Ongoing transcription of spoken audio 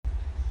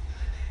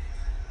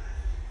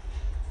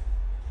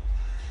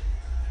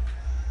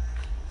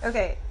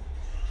Okay,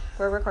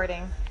 we're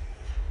recording.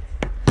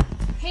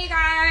 Hey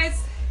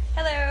guys,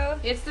 Hello.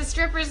 it's the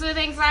Strippers with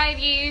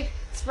Anxiety.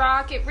 It's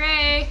Rocket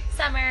Ray.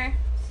 Summer.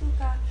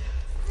 Suka.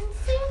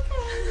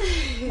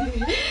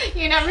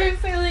 You never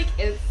say like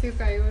it's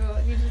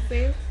Suka. You just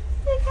say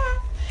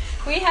Suka.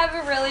 We have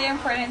a really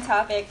important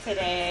topic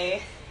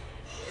today.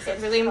 Is it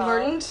really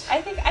important?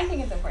 I think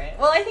it's important.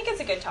 Well, I think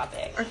it's a good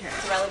topic. Okay.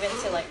 It's relevant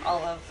to like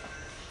all of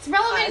It's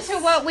relevant us. to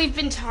what we've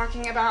been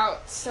talking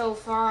about so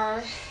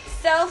far,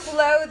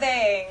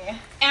 self-loathing.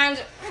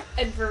 and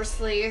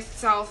adversely Love.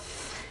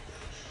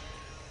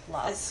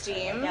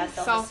 self-esteem. Yeah,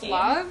 self-esteem.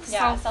 Self-love.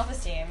 Yeah,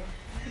 self-esteem.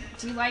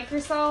 Do you like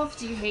yourself?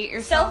 Do you hate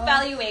yourself?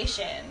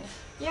 Self-valuation.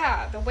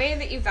 Yeah, the way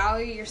that you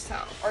value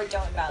yourself. Or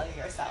don't value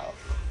yourself.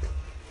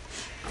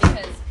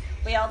 Because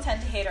we all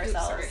tend to hate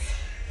ourselves. sorry.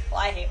 Well,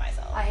 I hate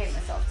myself. I hate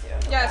myself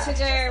too. Yeah,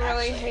 today I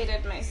really actually.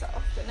 hated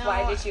myself. But no,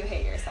 Why did you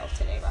hate yourself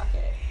today,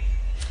 Rocket?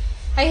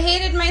 I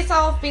hated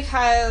myself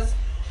because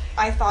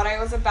I thought I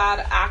was a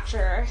bad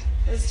actor.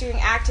 I was doing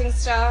acting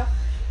stuff,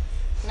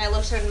 and I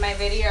looked at my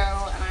video,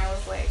 and I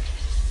was like,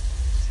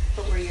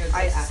 But were you a good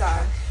I actor?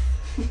 suck.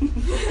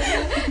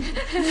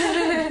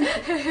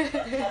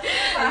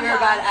 And you're a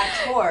bad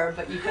actor,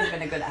 but you could have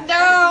been a good actor.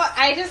 No,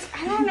 I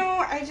don't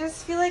know. I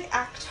just feel like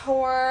actor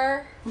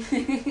or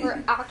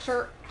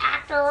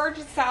actor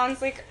just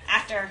sounds like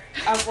Actor.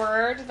 a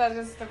word that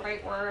is the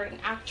right word. An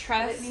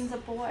actress. It means a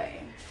boy.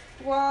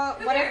 Well,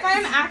 what if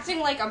I'm acting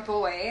like a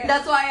boy?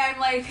 That's why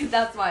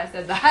that's why I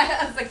said that.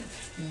 I was like,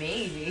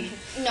 maybe.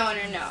 No.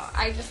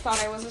 I just thought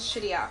I was a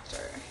shitty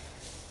actor.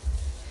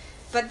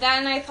 But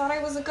then I thought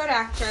I was a good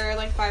actor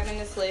like 5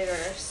 minutes later.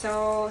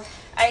 So,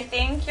 I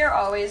think you're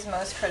always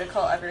most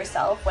critical of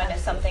yourself when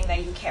it's something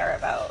that you care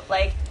about.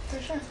 Like, For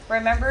sure.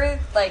 remember,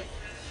 like,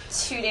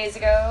 2 days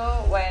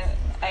ago when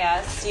I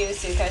asked you,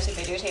 Suka, to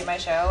videotape my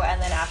show,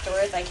 and then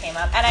afterwards I came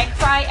up, and I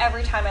cry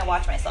every time I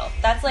watch myself.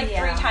 That's like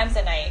Yeah. 3 times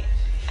a night,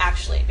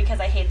 actually, because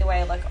I hate the way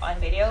I look on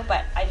video,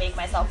 but I make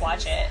myself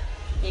watch it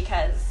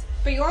because,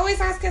 but you always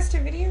ask us to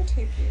videotape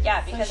you.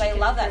 yeah, because So she I can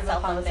love that improve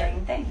upon certain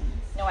self-loathing. things.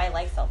 No, I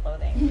like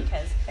self-loathing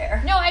because...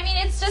 Fair. No, I mean,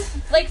 it's just,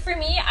 like, for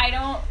me, I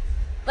don't...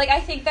 Like, I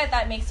think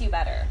that makes you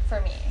better,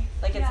 for me.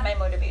 Like, it's Yeah. my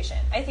motivation.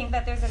 I think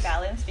that there's a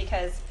balance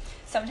because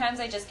sometimes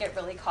I just get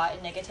really caught in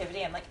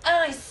negativity. I'm like, oh,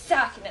 I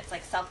suck, and it's,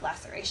 like,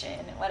 self-laceration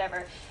and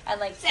whatever. And,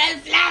 like,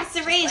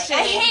 Self-laceration.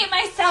 I hate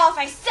myself,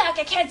 I suck,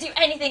 I can't do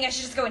anything, I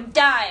should just go and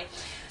die.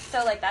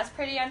 So, like, that's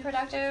pretty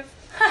unproductive.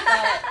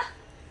 But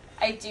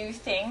I do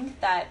think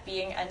that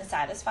being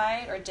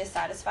unsatisfied or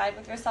dissatisfied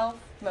with yourself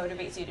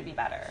motivates you to be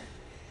better.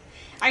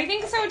 I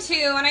think so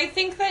too, and I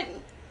think that,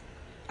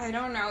 I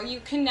don't know, you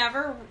can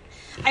never,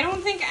 I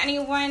don't think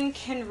anyone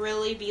can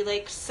really be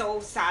like so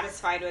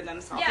satisfied with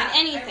themselves in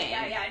anything.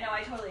 No,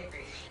 I totally agree.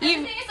 You-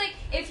 And the thing is, like,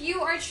 if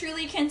you are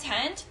truly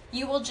content,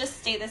 you will just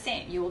stay the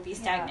same. You will be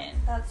stagnant.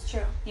 Yeah, that's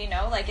true. You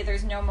know, like, if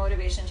there's no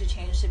motivation to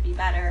change, to be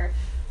better,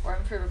 or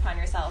improve upon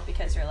yourself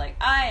because you're like,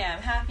 I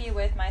am happy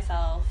with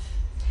myself.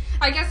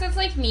 I guess it's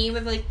like me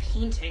with like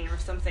painting or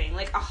something,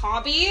 like a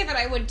hobby that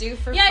I would do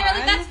for Yeah, fun.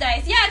 you're like, that's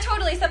nice. Yeah,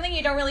 totally. Something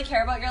you don't really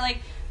care about. You're like,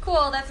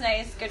 cool, that's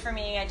nice. Good for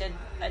me. I did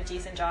a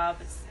decent job.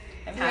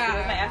 I'm happy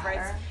with my Yeah.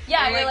 efforts.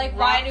 Yeah, Or, you're like, like,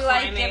 why rock do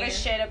I give climbing. a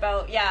shit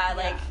about,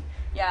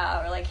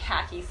 or like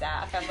hacky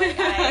sack. I'm like,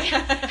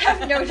 I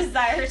have no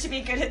desire to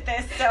be good at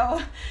this,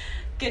 so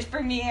good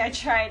for me. I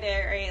tried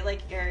it, right? Like,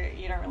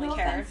 you don't really No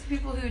care. offense to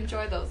people who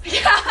enjoy those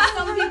things.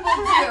 Some people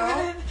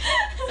do.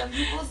 Some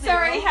people do.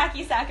 Sorry,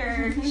 hacky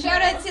sacker.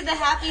 Shout out to the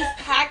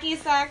hacky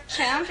sack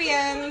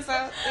champions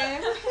out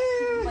there.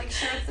 Like,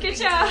 sure, it's a Good big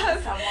job. deal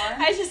to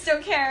someone. I just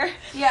don't care.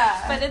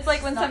 Yeah. But it's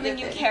like when not something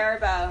your you thing. care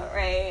about,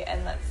 right?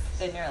 And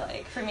then you're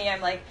like, for me,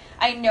 I'm like,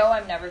 I know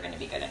I'm never going to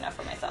be good enough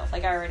for myself.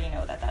 Like, I already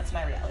know that that's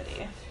my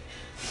reality.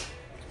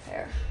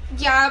 Fair.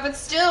 Yeah, but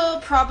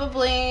still,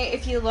 probably,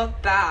 if you look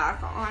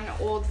back on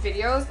old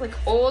videos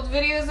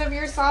of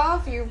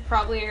yourself, you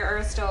probably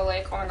are still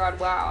like, oh my god,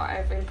 wow,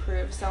 I've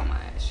improved so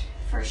much.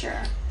 For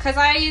sure. Because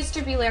I used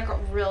to be like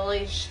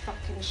really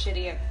fucking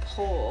shitty at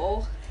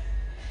pole,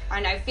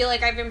 and I feel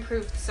like I've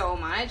improved so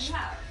much,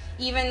 Yeah.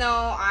 even though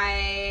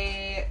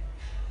I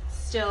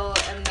still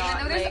am Even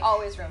not though there's like,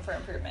 always room for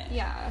improvement.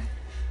 yeah,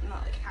 I'm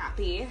not like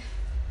happy.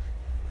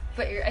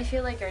 But I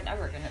feel like you're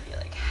never going to be,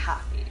 like,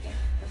 happy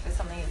if it's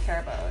something you care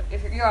about.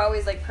 If you're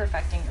always, like,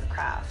 perfecting your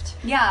craft,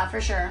 Yeah, for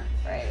sure.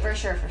 right? For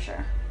sure.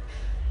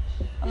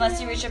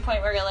 Unless you reach a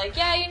point where you're like,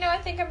 yeah, I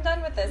think I'm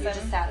done with this. You're I'm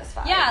just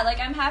satisfied. Yeah, like,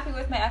 I'm happy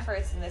with my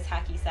efforts in this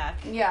hacky sack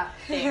Yeah.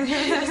 thing.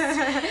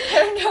 I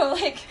don't know,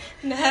 like,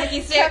 The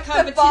hacky check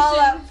sack the ball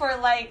competition. up for,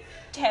 like,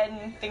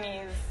 10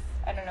 thingies.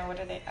 I don't know, what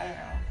are they? I don't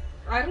know.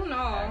 I don't know.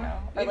 I don't know.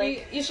 Or, Maybe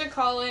like- you should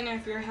call in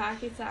if you're a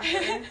hacky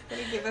sacker.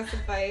 Maybe give us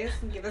advice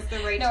and give us the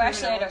right No,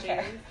 actually, I don't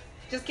terminology. care.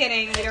 Just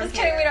kidding. We don't Just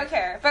care. kidding, we don't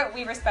care. But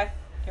we respect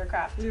your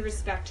craft. We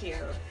respect you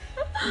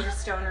and your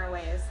stoner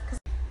ways.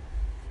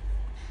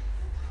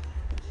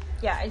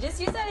 Yeah, I just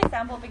use that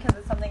example because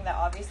it's something that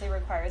obviously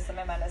requires some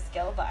amount of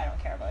skill, but I don't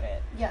care about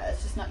it. Yeah,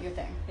 it's just not your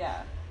thing.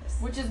 Yeah.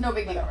 Which is no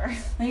big deal. Whatever.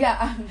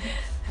 Yeah.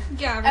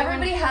 Yeah,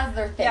 Everybody has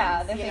their things,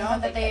 Yeah, the you things know,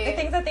 that the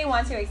things that they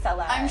want to excel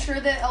at. I'm sure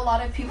that a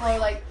lot of people are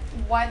like,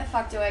 why the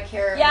fuck do I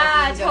care?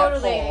 Yeah, about being good at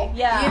totally. pole?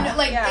 Yeah, You know,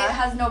 like, yeah. it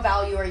has no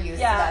value or use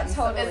Yeah, to them.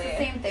 totally. So it's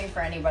the same thing for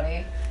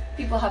anybody.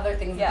 People have their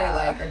things Yeah. that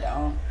they like or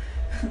don't.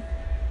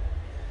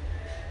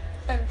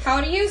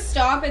 How do you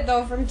stop it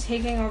though from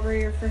taking over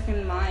your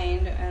freaking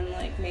mind and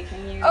like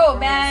making you Oh go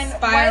man,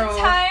 spiral? one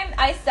time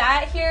I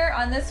sat here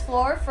on this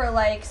floor for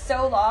like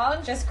so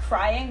long just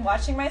crying,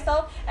 watching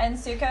myself, and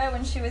Suka,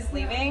 when she was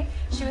leaving,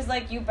 she was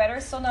like, you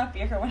better still not be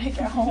here when I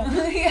get home.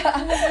 Yeah.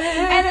 And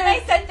then I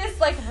sent this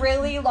like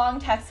really long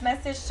text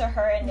message to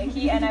her and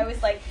Nikki, and I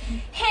was like,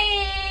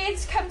 hey,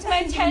 it's come to my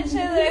attention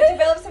that I've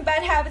developed some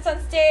bad habits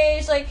on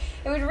stage. Like,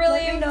 it would really,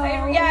 Let me know.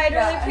 I'd really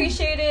Yeah.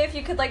 appreciate it if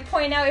you could like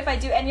point out if I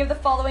do any of the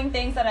following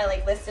things. And I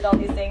like listed all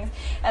these things,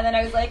 and then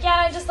I was like,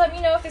 yeah, just let me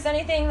know if there's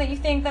anything that you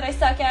think that I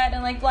suck at,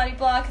 and like blah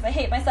blah, because I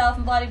hate myself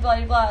and blah blah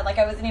blah. Like,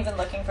 I wasn't even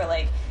looking for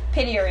like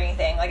pity or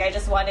anything. Like, I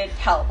just wanted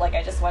help. Like,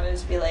 I just wanted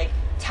to be like,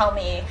 tell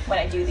me when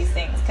I do these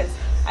things, because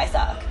I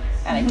suck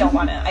and I don't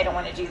want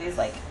to do these,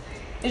 like,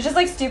 it's just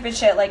like stupid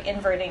shit, like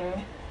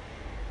inverting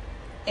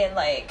in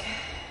like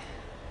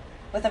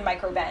with a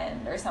micro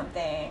bend or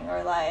something,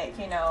 or like,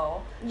 you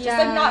know, just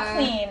like not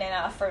clean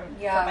enough for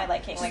my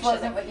liking. Just like,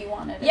 wasn't shit. what you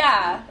wanted.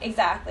 Yeah,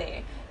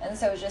 exactly. And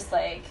so just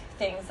like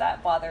things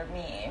that bothered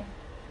me.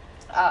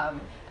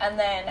 And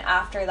then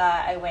after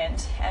that, I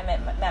went and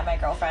met my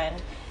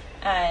girlfriend,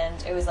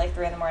 and it was like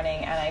 3 a.m,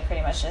 and I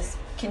pretty much just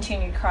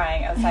continued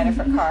crying outside of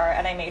her car,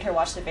 and I made her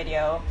watch the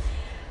video,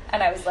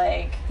 and I was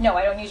like, no,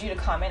 I don't need you to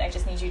comment, I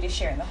just need you to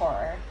share in the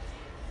horror.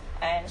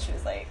 And she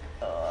was like,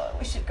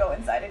 we should go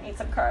inside and eat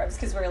some carbs,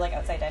 because we were like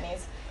outside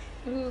Denny's.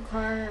 Ooh,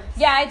 carbs.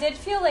 Yeah, I did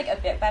feel like a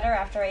bit better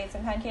after I ate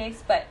some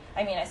pancakes, but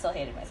I mean, I still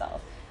hated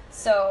myself.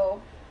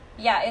 So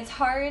yeah, it's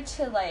hard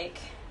to like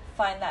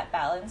find that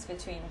balance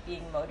between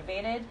being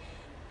motivated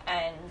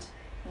and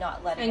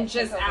not letting And it take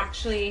just over.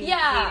 actually hating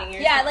yeah,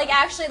 yourself. like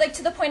actually, like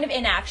to the point of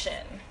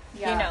inaction.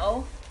 Yeah. You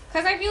know?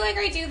 Because I feel like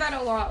I do that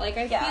a lot. Like,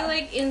 I Yeah. feel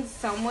like in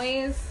some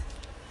ways,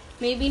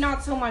 maybe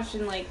not so much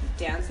in, like,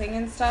 dancing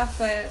and stuff,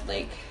 but,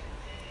 like,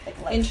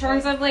 Like in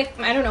terms of, like,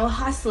 I don't know,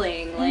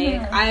 hustling. Like,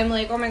 Mhm. I'm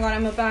like, oh my god,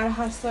 I'm a bad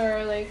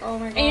hustler. Like, oh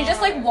my god. and you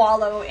just like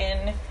wallow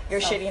in your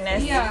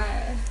shittiness.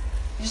 Yeah.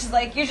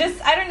 You're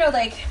just, I don't know,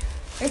 like,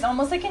 there's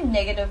almost like a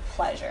negative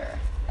pleasure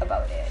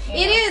about it. You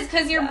It know? is,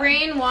 because your Yeah.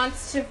 brain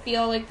wants to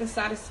feel, like, the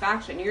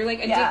satisfaction. You're, like,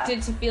 Yeah.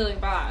 addicted to feeling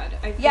bad.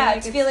 I feel Yeah, like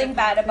it's feeling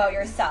bad definitely- about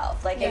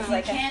yourself. Like, Yeah. it's If you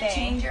like a can't thing.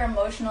 change your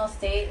emotional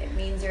state, it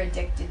means you're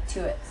addicted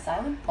to it.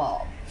 Silent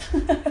Bob.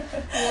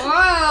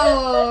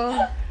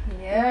 Whoa.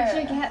 Yeah.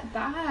 Where'd you get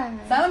that?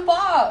 Silent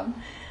Bob.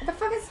 What the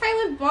fuck is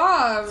Silent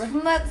Bob?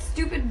 From that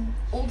stupid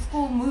old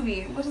school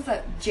movie. What is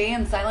that? Jay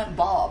and Silent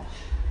Bob.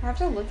 I have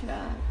to look it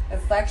up.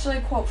 It's actually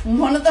a quote from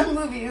one of their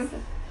movies. If you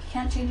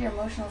can't change your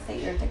emotional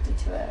state, you're addicted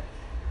to it.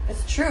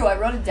 It's true. I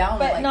wrote it down.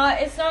 But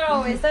like, it's not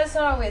always, that's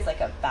not always like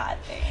a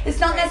bad thing. It's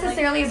not right?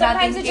 necessarily Like, a bad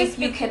sometimes thing it just if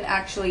you be- can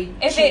actually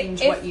if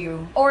change it, what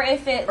you. or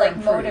if it or like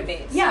improve.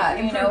 motivates. Yeah,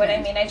 you know what I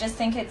improvement. mean. I just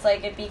think it's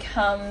like it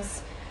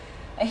becomes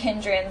a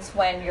hindrance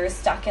when you're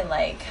stuck in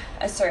like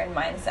a certain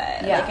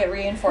mindset. Yeah. Like it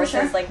reinforces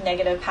For sure. like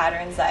negative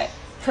patterns that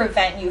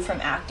prevent you from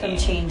acting,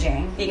 From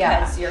changing.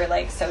 because you're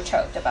like so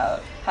choked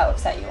about how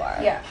upset you are.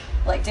 Yeah.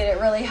 Like, did it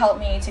really help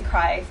me to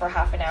cry for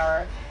half an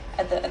hour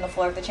in the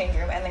floor of the change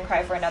room and then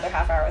cry for another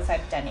half hour outside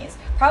of Denny's?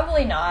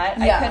 Probably not.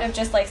 Yeah. I could have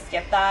just like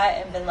skipped that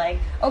and been like,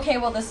 okay,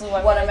 well, this is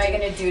what What I'm am I gonna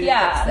gonna do to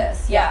yeah. fix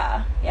this?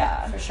 Yeah.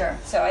 For sure.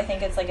 So I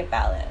think it's like a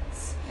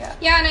balance.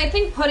 Yeah, and I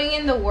think putting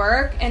in the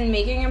work and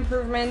making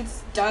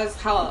improvements does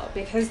help,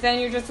 because then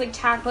you're just like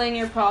tackling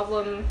your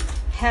problem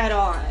head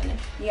on.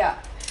 Yeah.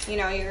 You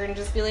know, you're gonna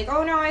just be like,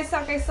 oh no, I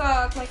suck,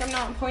 like I'm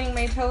not pointing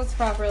my toes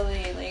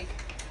properly. Like,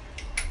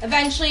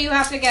 eventually you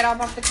have to get up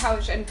off the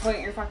couch and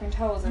point your fucking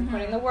toes and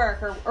put in the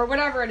work, or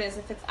whatever it is.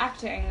 If it's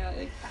acting,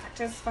 like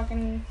practice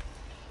fucking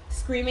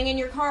screaming in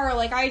your car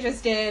like I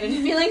just did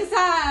and feeling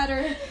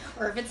sad,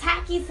 or if it's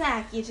hacky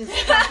sack, you just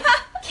fucking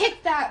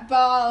kick that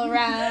ball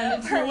around Or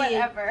until you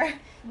whatever.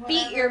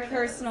 beat your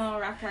personal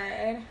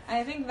record.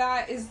 I think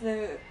that is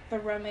the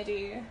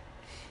remedy.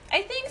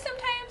 I think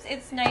sometimes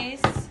it's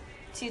nice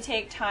to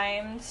take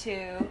time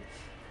to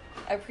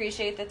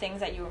appreciate the things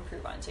that you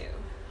improve on too.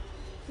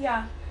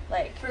 Yeah.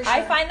 Like, For I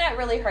sure. find that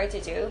really hard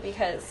to do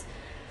because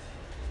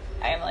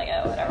I'm like,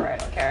 oh, whatever, I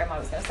don't care, I'm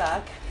always gonna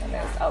suck, and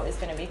there's always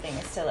gonna be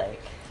things to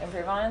like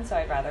improve on, so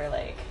I'd rather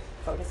like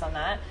focus on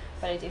that.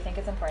 But I do think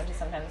it's important to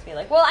sometimes be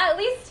like, well, at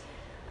least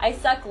I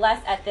suck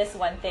less at this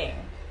one thing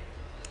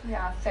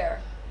Yeah.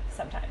 Fair.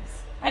 sometimes.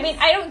 I mean,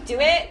 I don't do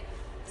it,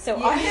 so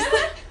Yeah. honestly,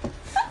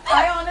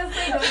 I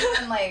honestly don't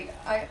even like.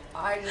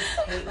 I just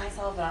hate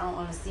myself, and I don't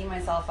want to see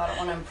myself. I don't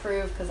want to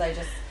improve because I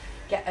just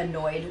get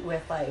annoyed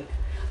with like.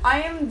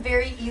 I am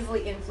very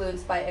easily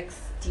influenced by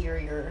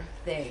exterior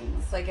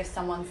things. Like if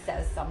someone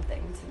says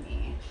something to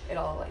me,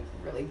 it'll like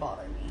really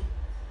bother me.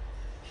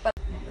 But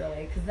not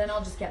really, because then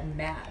I'll just get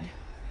mad.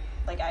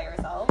 like at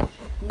yourself.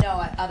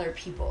 No, at other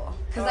people.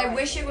 Because Oh, I I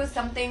wish see. it was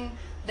something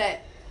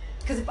that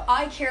Because if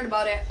I cared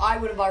about it, I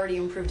would have already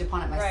improved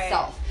upon it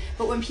myself. Right.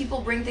 But when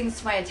people bring things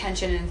to my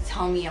attention and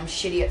tell me I'm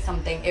shitty at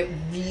something, it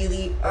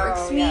really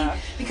irks me.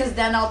 Because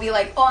then I'll be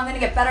like, oh, I'm going to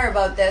get better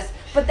about this.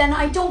 But then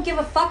I don't give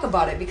a fuck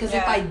about it. Because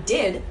if I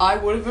did, I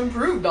would have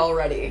improved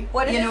already.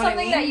 What if you know it's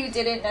something what I mean? that you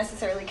didn't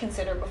necessarily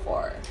consider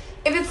before?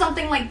 If it's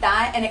something like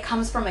that and it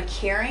comes from a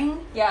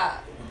caring... Yeah.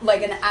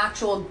 Like an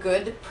actual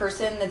good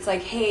person that's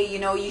like, hey, you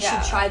know, you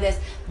Yeah. should try this,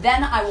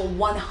 then I will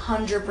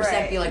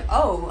 100% be like,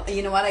 oh,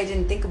 you know what, I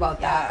didn't think about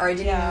that, or I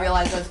didn't even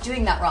realize I was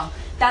doing that wrong.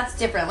 That's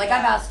different. Like,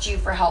 I've asked you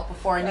for help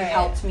before, and you've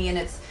helped me,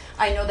 and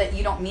I know that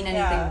you don't mean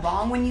anything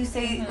wrong when you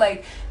say,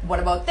 like, what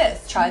about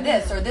this? Try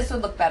this, or this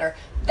would look better.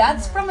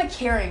 That's from a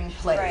caring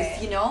place,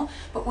 you know?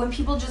 But when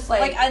people just,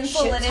 like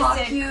unsolicited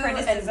shit-talk you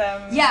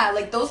criticism. And,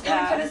 like, those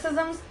kind of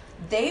criticisms,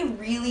 they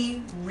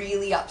really,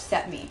 really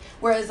upset me.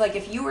 Whereas, like,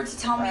 if you were to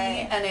tell me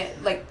and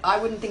it, like, I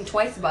wouldn't think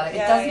twice about it. It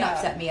doesn't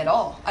upset me at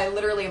all. I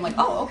literally am like,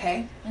 oh,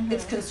 okay.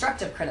 It's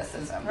constructive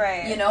criticism.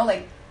 Right. You know,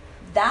 like,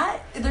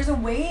 that, there's a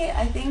way,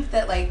 I think,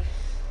 that, like,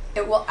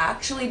 it will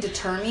actually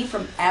deter me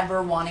from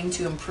ever wanting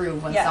to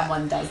improve when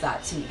someone does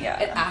that to me.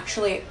 It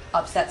actually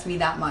upsets me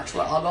that much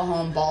where I'll go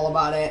home, bawl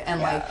about it,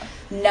 and, like,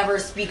 never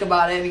speak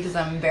about it because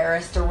I'm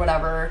embarrassed or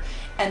whatever.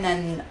 And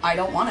then I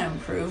don't want to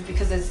improve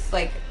because it's,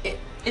 like,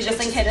 it just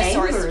like hit a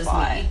sore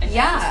spot.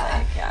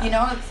 You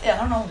know, it's, I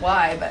don't know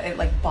why, but it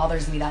like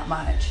bothers me that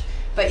much.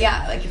 But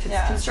yeah, like if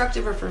it's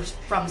constructive or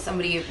from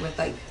somebody with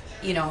like,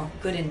 you know,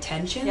 good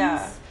intentions,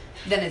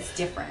 then it's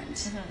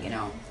different, you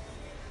know.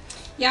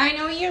 Yeah, I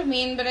know what you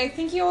mean, but I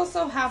think you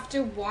also have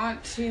to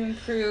want to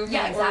improve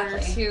in order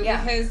to,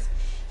 because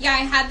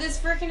I had this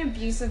freaking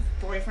abusive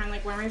boyfriend,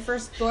 like one of my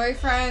first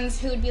boyfriends,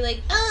 who would be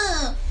like,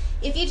 oh,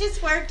 if you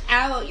just worked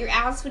out, your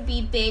ass would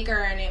be bigger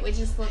and it would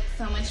just look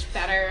so much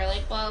better,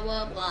 like blah,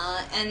 blah,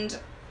 blah. And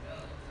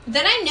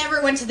then I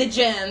never went to the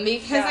gym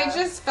because I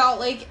just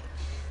felt like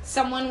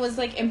someone was,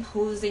 like,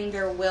 imposing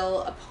their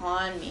will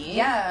upon me.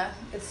 Yeah,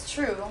 it's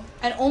true.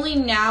 And only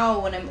now,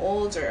 when I'm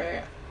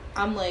older,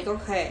 I'm like,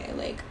 okay,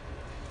 like,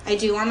 I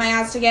do want my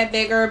ass to get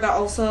bigger, but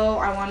also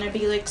I want to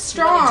be, like,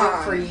 strong. You want to do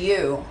it for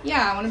you.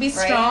 Yeah, I want to be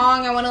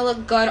strong. I want to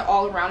look good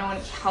all around. I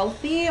want to be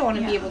healthy. I want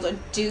to be able to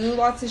do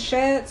lots of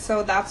shit.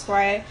 So that's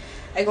why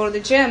I go to the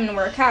gym and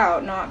work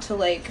out, not to,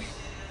 like,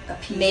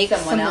 make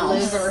someone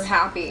else liver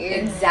happy.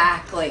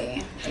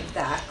 Exactly.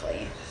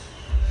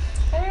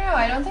 I don't know.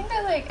 I don't think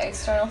that, like,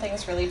 external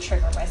things really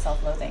trigger my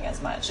self-loathing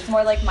as much. It's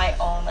more like my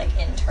own, like,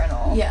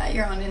 internal. Yeah,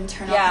 your own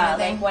internal. Yeah,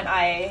 kind of like when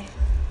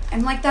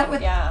I'm like that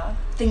with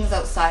things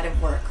outside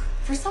of work.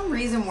 For some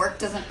reason, work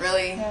doesn't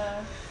really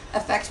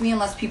affect me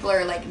unless people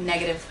are like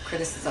negative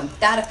criticism.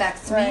 That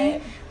affects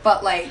me.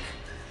 But like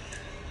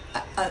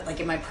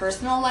in my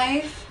personal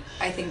life,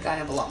 I think I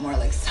have a lot more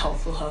like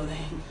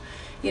self-loathing.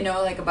 You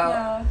know, like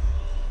about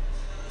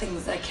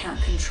things that I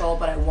can't control,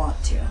 but I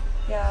want to.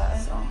 Yeah.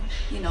 So,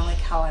 you know, like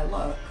how I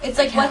look. It's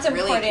like what's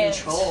really important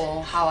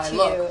control how I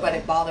look, you. but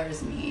it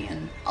bothers me,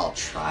 and I'll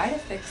try to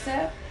fix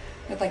it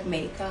with like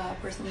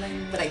makeup or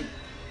something. But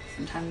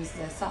sometimes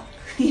they suck.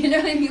 You know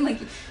what I mean?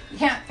 Like you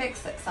can't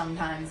fix it.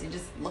 Sometimes you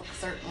just look a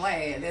certain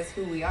way. It is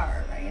who we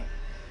are, right?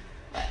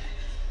 But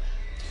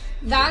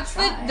that's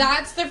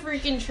the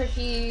freaking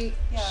tricky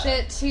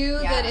shit too.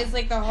 Yeah. That is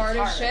like the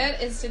hardest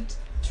shit is to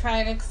try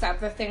and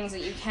accept the things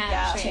that you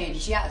can't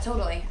change. Yeah,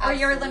 totally. Or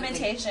your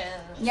limitations.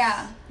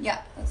 Yeah,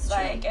 that's true.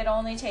 Like, it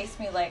only takes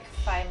me, like,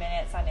 5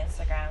 minutes on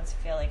Instagram to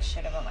feel like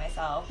shit about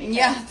myself.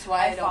 Yeah, that's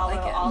why I don't follow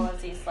like it. all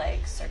of these,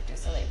 like, Cirque du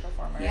Soleil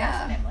performers.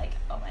 Yeah. And I'm like,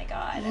 oh my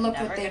god, I'm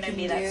never going to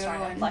be that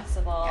strong and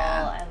flexible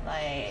and,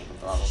 like,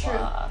 blah, blah,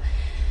 blah.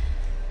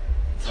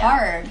 It's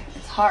hard.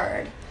 It's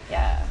hard.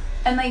 Yeah.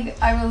 And,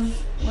 like, I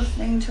was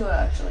listening to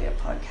a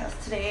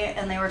podcast today,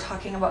 and they were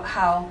talking about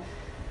how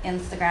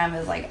Instagram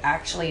is like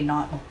actually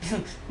not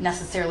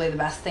necessarily the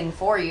best thing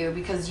for you,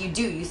 because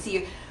you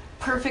see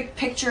perfect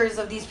pictures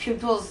of these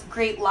people's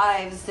great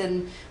lives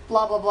and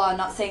blah blah blah.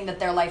 Not saying that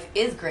their life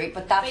is great,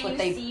 but that's what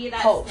they see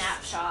that post.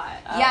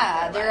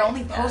 Snapshot. They're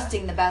only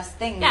posting the best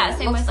things. Yeah,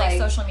 same with like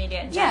social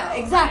media in general.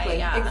 Yeah, exactly,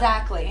 right?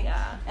 exactly.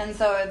 Yeah. And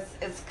so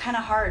it's kind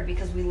of hard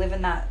because we live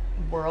in that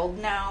world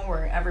now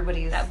where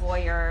everybody's that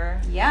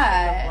voyeur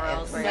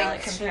world where you're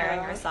like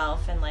comparing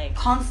yourself and like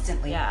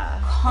constantly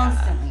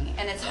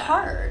and it's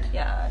hard you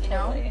totally.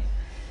 know.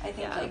 I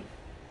think like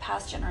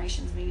past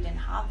generations maybe didn't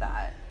have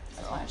that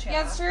as much.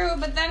 Yeah, it's true,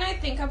 but then I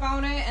think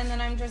about it and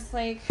then I'm just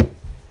like,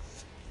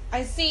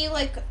 I see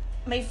like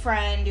my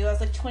friend who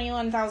has like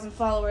 21,000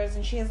 followers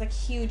and she has like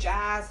huge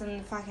ass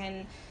and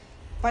fucking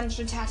bunch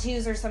of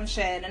tattoos or some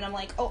shit, and I'm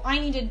like, oh, I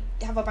need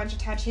to have a bunch of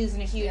tattoos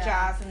and a huge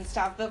ass and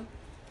stuff, but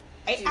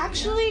I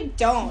actually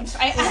don't. Is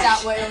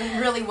that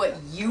really what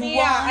you want?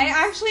 Yeah, I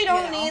actually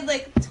don't need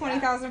like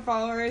 20,000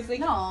 followers. Like,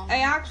 no,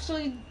 I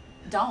actually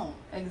don't.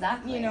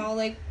 Exactly. You know,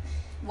 like,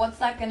 what's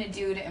that gonna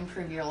do to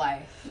improve your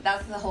life?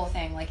 That's the whole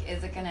thing. Like,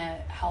 is it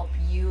gonna help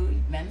you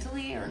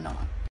mentally or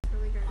not?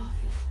 Really good.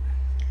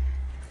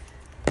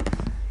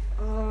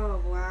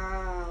 Oh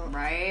wow.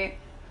 Right.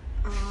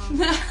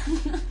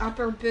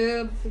 Upper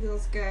boob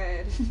feels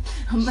good.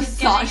 I'm She's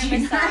getting a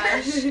massaging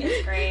massage. her.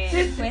 It's great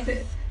with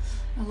A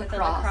the lacrosse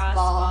lacrosse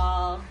ball.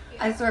 ball.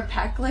 I swear,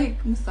 pec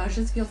like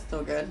massages feel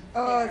so good.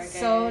 Oh, They it's are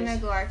so good.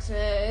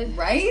 neglected.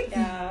 Right?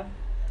 Yeah.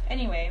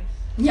 Anyway,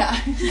 Yeah.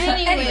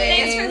 Anyways.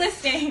 thanks for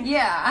listening.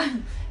 Yeah.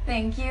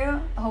 Thank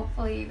you.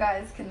 Hopefully you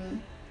guys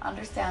can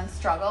understand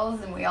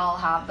struggles and we all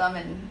have them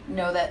and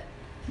know that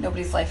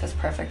nobody's life is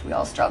perfect. We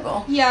all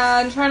struggle.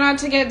 Yeah, and try not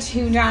to get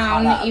too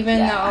down, Caught up, even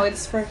yeah. though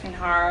it's freaking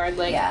hard.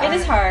 Like, Yeah. It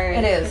is hard.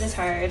 It is. It is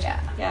hard. Yeah.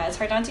 Yeah, it's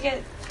hard not to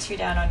get too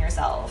down on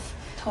yourself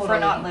Totally. for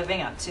not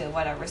living up to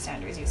whatever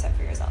standards you set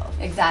for yourself.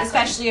 Exactly.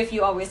 Especially if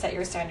you always set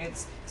your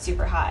standards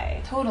super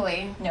high,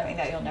 Totally. knowing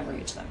that you'll never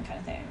reach them, kind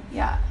of thing.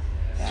 Yeah.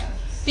 Yeah.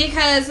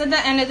 because at the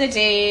end of the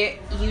day,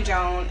 you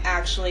don't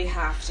actually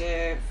have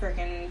to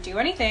freaking do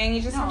anything.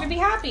 You just have No. to be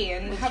happy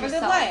and With have a good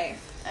yourself.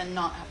 life. And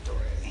not have to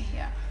worry.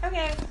 Yeah.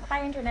 Okay.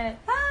 Bye,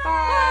 internet.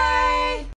 Bye.